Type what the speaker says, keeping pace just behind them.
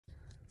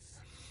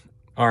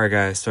Alright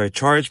guys, so I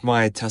charged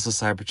my Tesla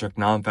Cybertruck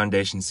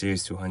non-foundation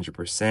series to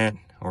 100%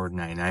 or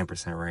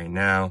 99% right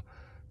now.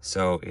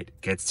 So it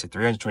gets to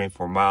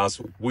 324 miles,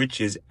 which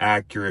is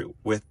accurate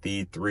with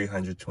the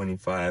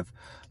 325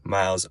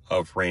 miles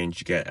of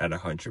range you get at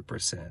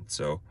 100%.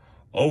 So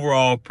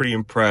overall, pretty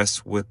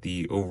impressed with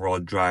the overall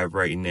drive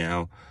right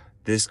now.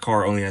 This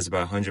car only has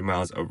about 100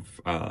 miles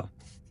of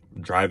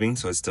driving,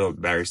 so it's still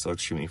battery's still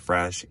extremely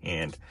fresh,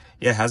 and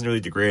yeah, it hasn't really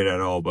degraded at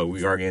all, but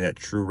we are getting that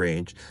true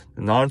range.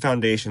 The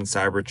non-foundation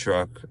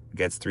Cybertruck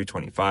gets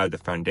 325, the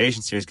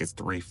foundation series gets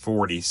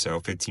 340,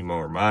 so 15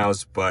 more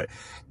miles, but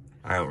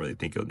I don't really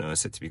think you'll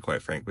notice it, to be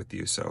quite frank with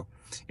you. So,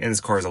 and this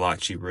car is a lot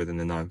cheaper than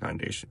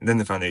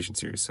the foundation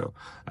series, so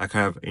I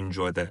kind of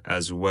enjoyed that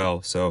as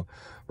well. So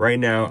right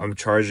now I'm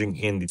charging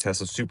in the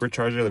Tesla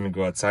supercharger. Let me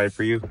go outside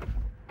for you.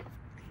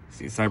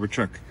 See the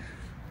Cybertruck.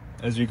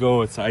 As you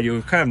go outside,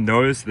 you'll kind of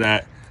notice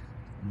that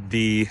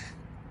the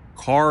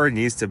car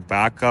needs to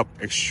back up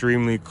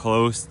extremely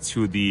close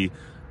to the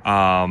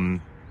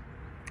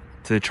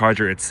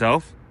charger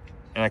itself,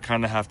 and I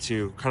kind of have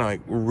to like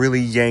really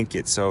yank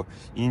it. So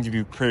you need to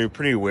be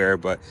pretty aware.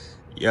 But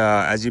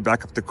as you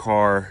back up the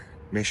car,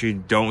 make sure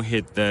you don't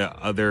hit the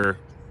other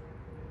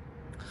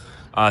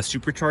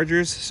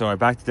superchargers. So I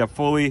backed it up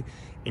fully,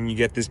 and you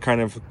get this kind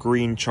of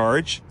green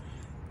charge.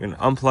 You're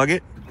gonna unplug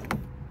it,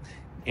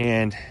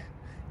 and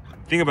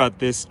thing about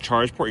this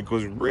charge port, it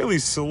goes really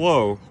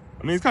slow.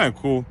 I mean, it's kind of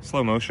cool,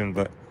 slow motion,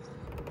 but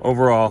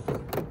overall,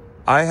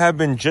 I have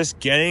been just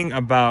getting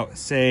about,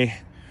 say,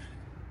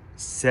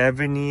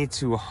 70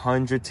 to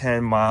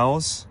 110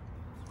 miles.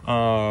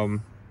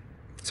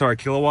 Sorry,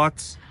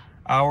 kilowatts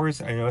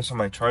hours. I noticed on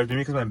my charge,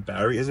 maybe because my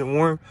battery isn't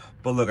warm,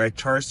 but look, I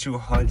charged to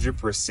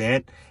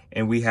 100%,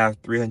 and we have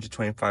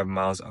 325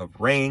 miles of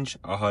range,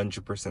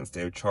 100%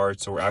 state of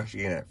charge, so we're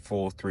actually getting at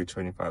full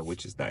 325,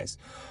 which is nice.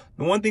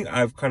 The one thing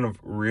I've kind of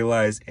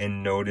realized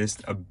and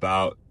noticed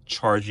about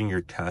charging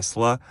your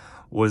Tesla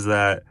was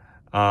that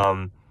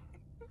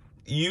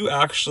you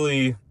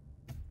actually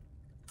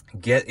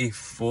get a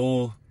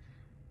full,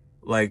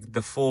 like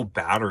the full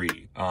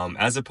battery,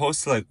 as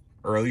opposed to like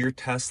earlier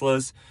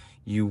Teslas,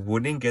 you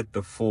wouldn't get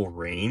the full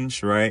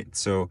range, right?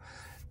 So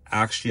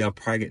actually I'll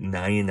probably get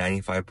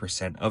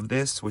 95% of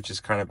this, which is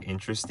kind of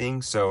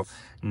interesting. So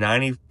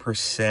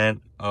 90%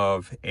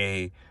 of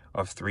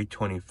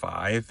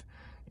 325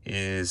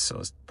 is, so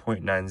it's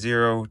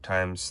 0.90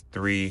 times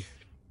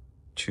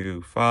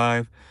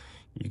 325.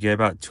 You get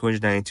about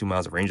 292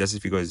 miles of range. That's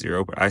if you go to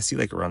 0, but I see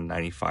like around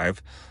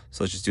 95.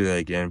 So let's just do that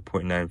again.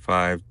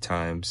 0.95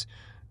 times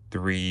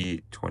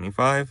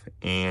 325,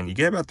 and you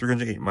get about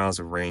 308 miles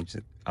of range.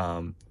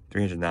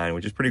 309,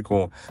 which is pretty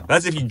cool.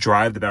 That's if you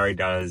drive the battery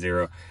down to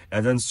 0. And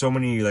I've done so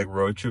many like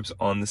road trips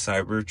on the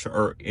Cybertruck,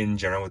 or in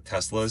general with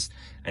Teslas,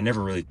 I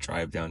never really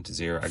drive down to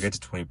 0. I get to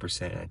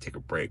 20% and I take a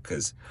break,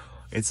 because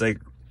it's like,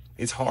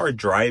 it's hard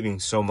driving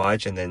so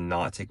much and then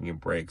not taking a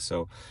break.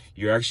 So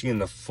you're actually in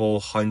the full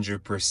 100%,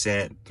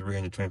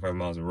 325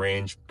 miles of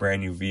range,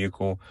 brand new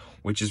vehicle,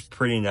 which is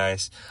pretty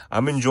nice.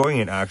 I'm enjoying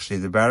it actually.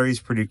 The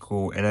battery's pretty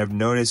cool, and I've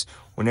noticed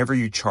whenever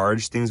you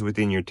charge things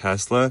within your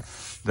Tesla,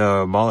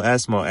 the Model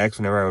S, Model X,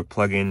 whenever I would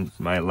plug in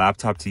my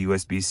laptop to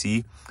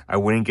USB-C, I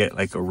wouldn't get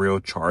like a real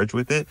charge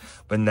with it.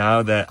 But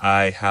now that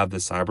I have the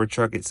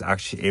Cybertruck, it's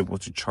actually able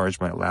to charge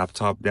my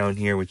laptop down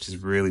here, which is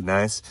really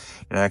nice.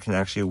 And I can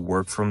actually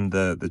work from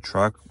the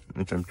truck,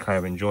 which I'm kind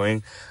of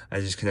enjoying. I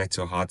just connect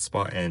to a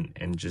hotspot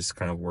and just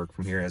kind of work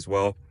from here as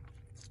well.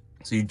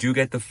 So you do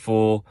get the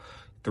full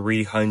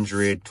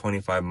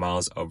 325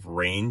 miles of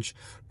range.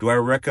 Do I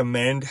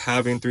recommend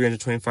having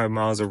 325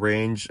 miles of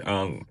range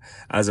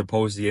as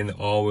opposed to getting the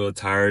all-wheel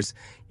tires?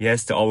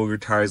 Yes, the all-wheel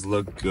tires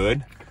look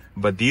good,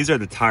 but these are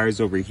the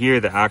tires over here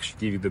that actually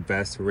give you the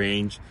best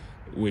range,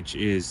 which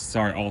is,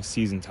 sorry,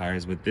 all-season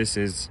tires, but this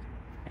is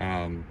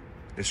the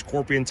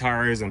Scorpion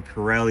tires and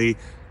Pirelli.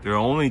 They're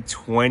only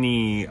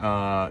 20,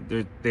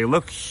 they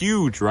look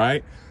huge,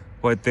 right?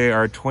 But they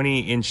are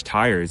 20-inch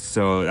tires,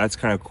 so that's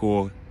kind of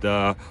cool.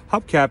 The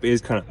hubcap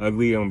is kind of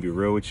ugly, I'm gonna be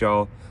real with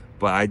y'all,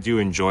 but I do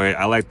enjoy it.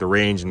 I like the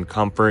range and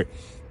comfort.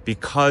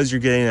 Because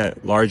you're getting a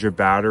larger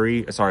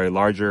battery,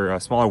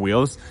 smaller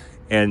wheels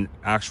and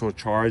actual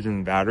charge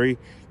and battery,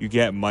 you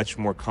get much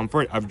more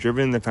comfort. I've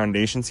driven the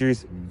foundation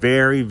series,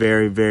 very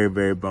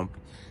bumpy.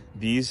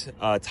 These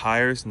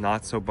tires,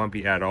 not so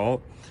bumpy at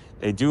all.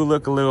 They do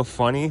look a little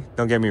funny,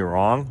 don't get me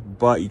wrong,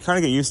 but you kind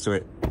of get used to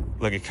it.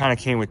 Like, it kind of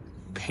came with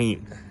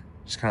paint.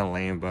 It's kind of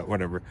lame, but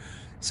whatever.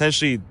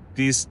 Essentially,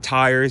 these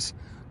tires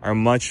are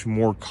much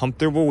more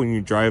comfortable when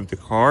you drive the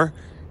car,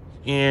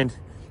 and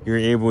you're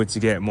able to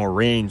get more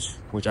range,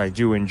 which I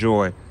do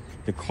enjoy.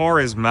 The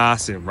car is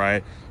massive,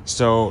 right?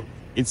 So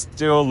it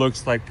still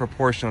looks like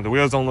proportional. The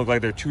wheels don't look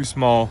like they're too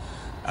small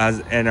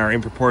and are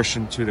in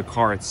proportion to the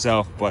car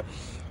itself. But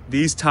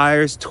these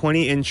tires,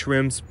 20-inch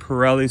rims,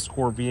 Pirelli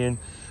Scorpion.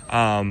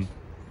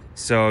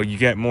 So you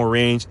get more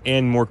range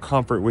and more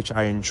comfort, which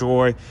I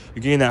enjoy.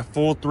 You're getting that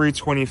full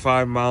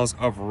 325 miles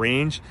of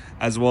range,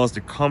 as well as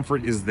the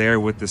comfort is there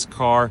with this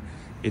car.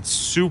 It's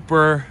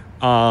super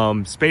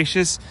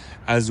spacious.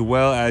 as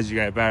well as you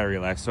got battery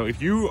life. So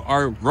if you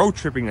are road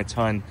tripping a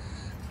ton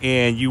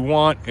and you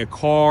want a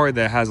car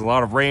that has a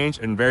lot of range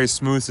and very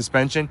smooth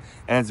suspension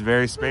and it's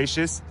very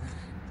spacious,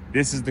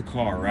 this is the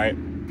car, right?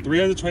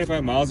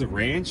 325 miles of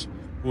range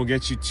will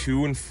get you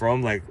to and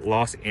from like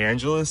Los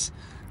Angeles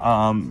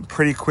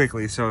pretty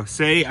quickly. So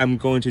say I'm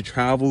going to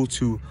travel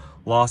to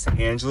Los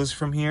Angeles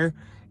from here,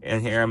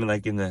 and here I'm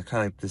like in the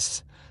kind of like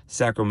this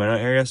Sacramento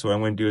area. So what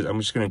I'm going to do is I'm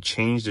just going to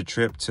change the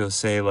trip to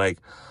say like,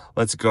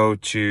 let's go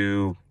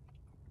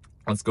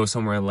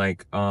somewhere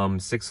like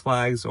Six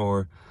Flags,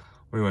 or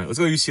what do you want? Let's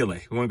go to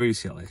UCLA. We want to go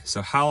to UCLA.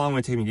 So how long would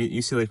it take me to get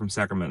UCLA from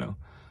Sacramento?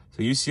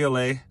 So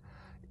UCLA,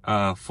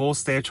 full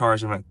state of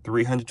charge, I'm at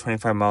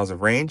 325 miles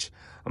of range.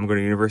 I'm going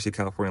to University of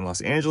California,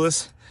 Los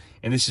Angeles.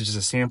 And this is just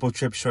a sample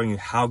trip showing you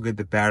how good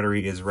the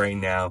battery is right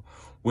now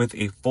with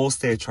a full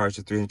state of charge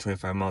at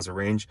 325 miles of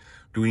range.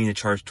 Do we need to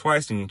charge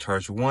twice? Do we need to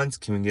charge once?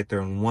 Can we get there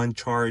in one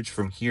charge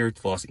from here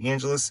to Los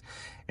Angeles?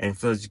 And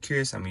for those who are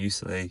curious, I'm a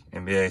UCLA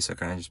MBA, so I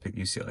kind of just picked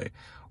UCLA.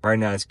 Right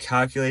now it's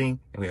calculating,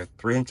 and we have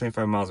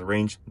 325 miles of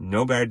range,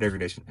 no battery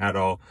degradation at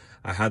all.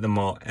 I had the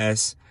Model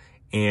S,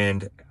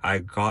 and I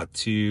got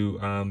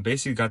to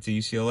basically got to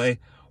UCLA,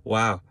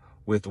 wow,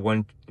 with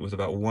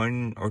about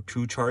 1 or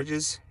 2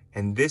 charges.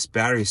 And this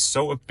battery is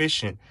so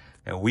efficient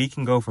that we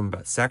can go from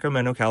about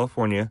Sacramento,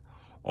 California,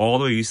 all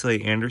the way to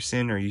UCLA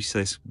Anderson or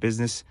UCLA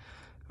Business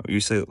or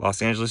UCLA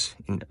Los Angeles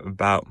in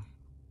about,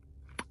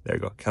 there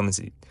you go,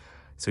 Kalamazoo.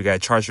 So we got to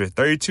charge for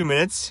 32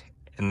 minutes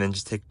and then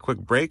just take a quick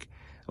break.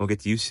 And we'll get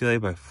to UCLA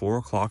by 4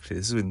 o'clock.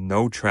 This is with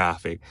no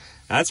traffic.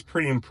 That's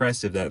pretty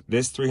impressive that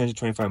this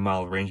 325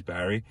 mile range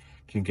battery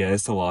can get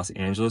us to Los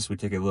Angeles. We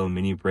take a little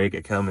mini break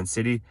at Kalamazoo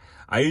City.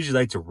 I usually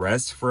like to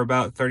rest for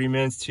about 30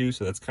 minutes too,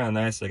 so that's kind of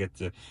nice. I get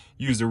to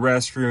use the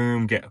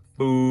restroom, get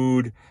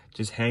food,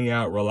 just hang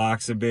out,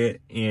 relax a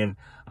bit, and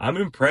I'm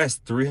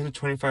impressed.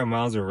 325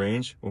 miles of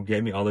range will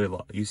get me all the way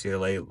to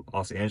UCLA,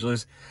 Los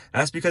Angeles.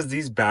 That's because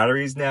these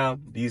batteries now,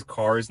 these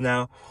cars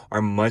now,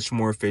 are much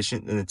more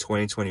efficient than the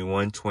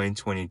 2021,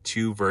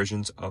 2022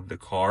 versions of the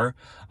car.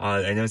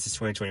 I know it's the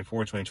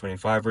 2024,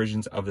 2025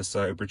 versions of the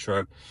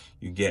Cybertruck.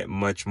 You get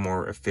much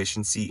more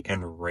efficiency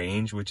and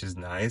range, which is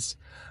nice.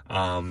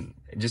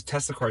 Just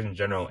Tesla cars in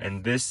general.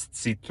 And this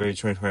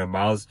C325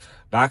 miles,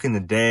 back in the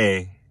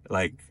day,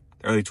 like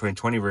early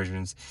 2020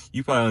 versions,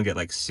 you probably only get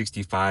like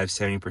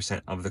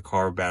 65-70% of the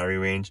car battery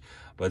range.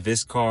 But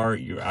this car,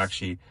 you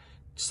actually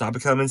stop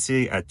at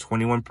Kalamazoo at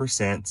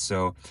 21%.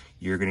 So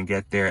you're going to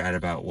get there at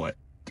about what,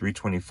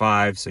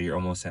 325. So you're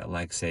almost at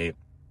like, say,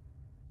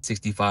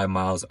 65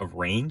 miles of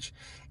range.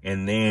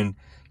 And then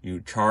you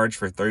charge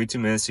for 32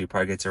 minutes, so you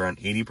probably get to around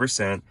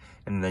 80%,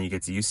 and then you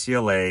get to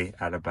UCLA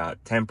at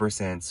about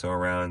 10%, so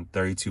around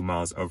 32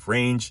 miles of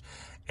range.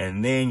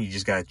 And then you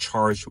just gotta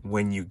charge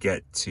when you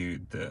get to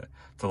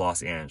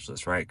Los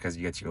Angeles, right? Because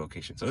you get to your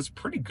location. So it's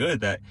pretty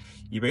good that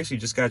you basically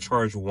just gotta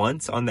charge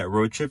once on that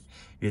road trip.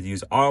 You have to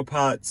use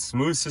autopilot,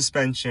 smooth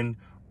suspension,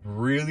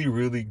 really,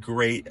 really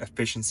great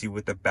efficiency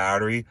with the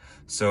battery.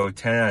 So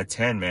 10 out of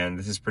 10, man.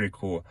 This is pretty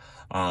cool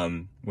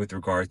with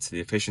regards to the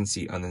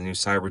efficiency on the new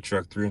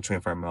Cybertruck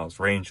 325 miles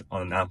range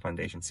on the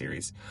non-foundation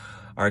series.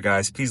 All right,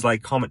 guys, please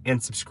like, comment,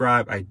 and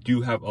subscribe. I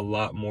do have a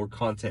lot more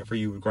content for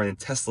you regarding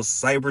Tesla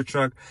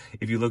Cybertruck.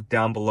 If you look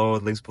down below,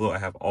 links below, I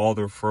have all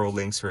the referral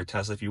links for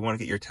Tesla. If you want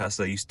to get your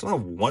Tesla, you still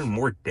have one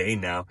more day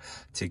now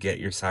to get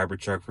your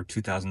Cybertruck for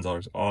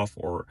 $2,000 off,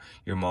 or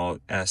your Model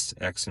S,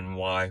 X, and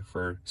Y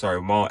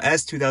Model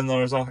S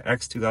 $2,000 off,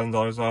 X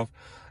 $2,000 off,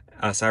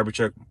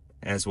 Cybertruck,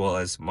 as well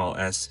as Model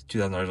S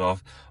 $2,000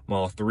 off.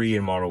 Model 3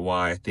 and Model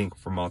Y, I think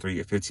for Model 3 you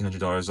get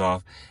 $1,500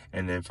 off,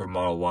 and then for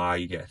Model Y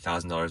you get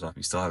 $1,000 off.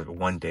 You still have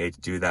one day to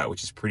do that,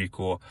 which is pretty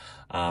cool.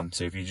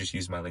 So if you just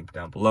use my link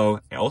down below,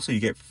 and also you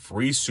get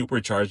free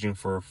supercharging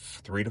for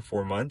 3 to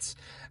 4 months,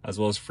 as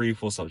well as free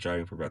full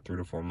self-driving for about 3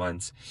 to 4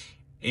 months.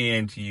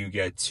 And you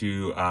get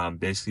to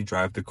basically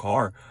drive the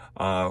car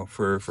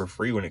for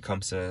free when it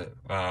comes to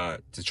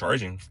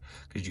charging,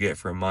 because you get it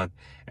for a month.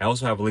 I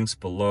also have links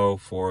below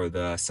for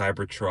the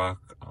Cybertruck,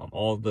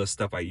 all the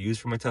stuff I use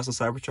for my Tesla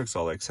Cybertruck,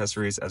 so all the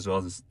accessories, as well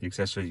as the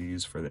accessories you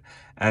use for the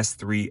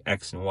S3,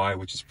 X, and Y,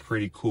 which is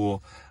pretty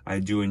cool. I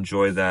do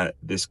enjoy that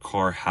this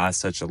car has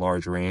such a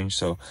large range,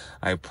 so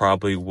I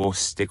probably will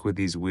stick with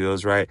these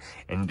wheels, right?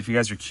 And if you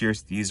guys are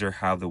curious, these are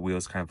how the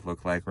wheels kind of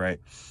look like, right?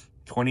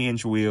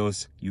 20-inch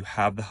wheels. You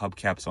have the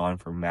hubcaps on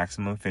for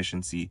maximum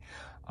efficiency,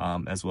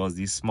 as well as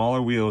these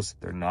smaller wheels.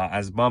 They're not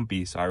as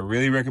bumpy, so I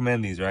really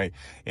recommend these, right?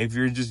 If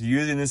you're just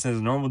using this as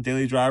a normal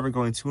daily driver,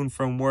 going to and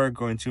from work,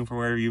 going to and from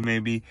wherever you may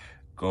be,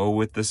 go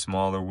with the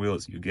smaller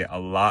wheels. You get a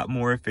lot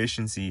more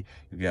efficiency,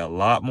 you get a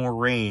lot more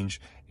range,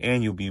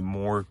 and you'll be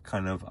more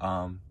kind of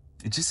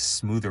it's just a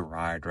smoother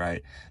ride,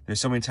 right?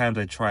 There's so many times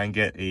I try and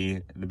get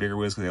the bigger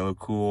wheels because they look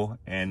cool,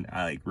 and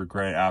I like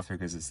regret it after,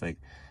 because it's like,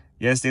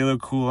 yes, they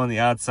look cool on the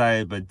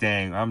outside, but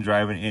dang, I'm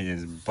driving, it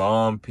is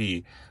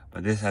bumpy.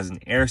 But this has an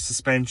air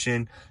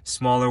suspension,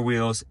 smaller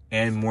wheels,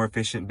 and more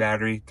efficient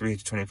battery,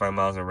 325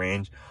 miles of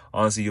range.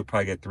 Honestly, you'll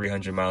probably get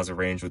 300 miles of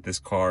range with this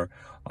car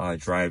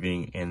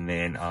driving, and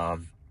then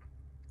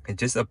it's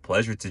just a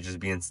pleasure to just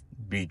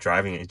be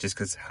driving it, just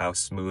because how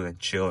smooth and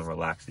chill and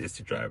relaxed it is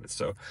to drive it.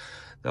 So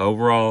the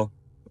overall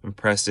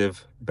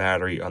impressive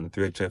battery on the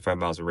 325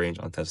 miles of range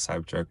on Tesla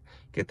Cybertruck.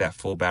 Get that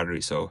full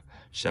battery. So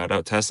shout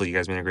out Tesla, you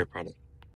guys made a great product.